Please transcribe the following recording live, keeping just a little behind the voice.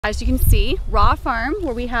As you can see, raw farm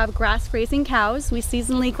where we have grass grazing cows. We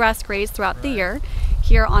seasonally grass graze throughout the year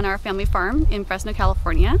here on our family farm in Fresno,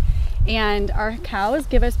 California. And our cows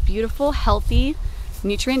give us beautiful, healthy,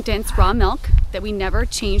 nutrient-dense raw milk that we never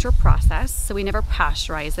change or process, so we never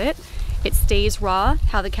pasteurize it. It stays raw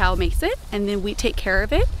how the cow makes it, and then we take care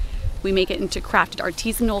of it. We make it into crafted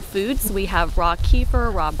artisanal foods. So we have raw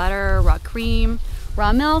kefir, raw butter, raw cream,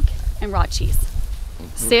 raw milk, and raw cheese.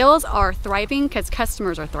 Sales are thriving because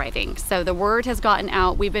customers are thriving. So the word has gotten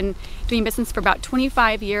out. We've been doing business for about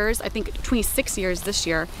 25 years, I think 26 years this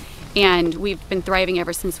year, and we've been thriving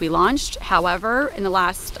ever since we launched. However, in the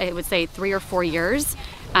last, I would say 3 or 4 years,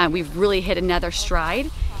 we've really hit another stride,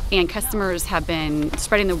 and customers have been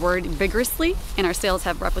spreading the word vigorously, and our sales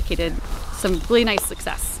have replicated some really nice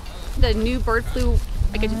success. The new bird flu,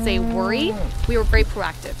 I could say, worry, we were very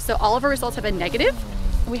proactive. So all of our results have been negative.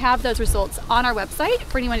 We have those results on our website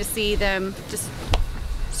for anyone to see them just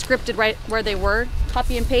scripted right where they were,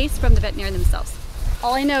 copy and paste from the veterinarian themselves.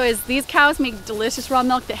 All I know is these cows make delicious raw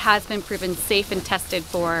milk that has been proven safe and tested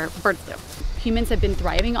for bird flu. Humans have been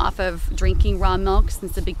thriving off of drinking raw milk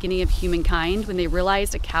since the beginning of humankind when they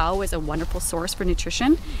realized a cow was a wonderful source for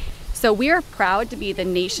nutrition. So we are proud to be the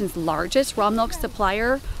nation's largest raw milk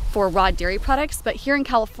supplier for raw dairy products, but here in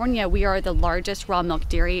California we are the largest raw milk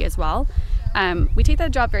dairy as well. We take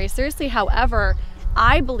that job very seriously. However,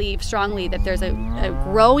 I believe strongly that there's a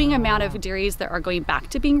growing amount of dairies that are going back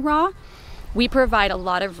to being raw. We provide a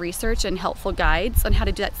lot of research and helpful guides on how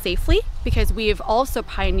to do that safely because we have also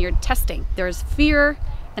pioneered testing. There's fear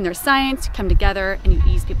and there's science come together and you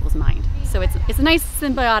ease people's mind. So it's a nice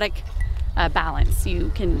symbiotic balance.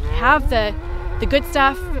 You can have the good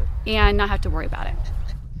stuff and not have to worry about it.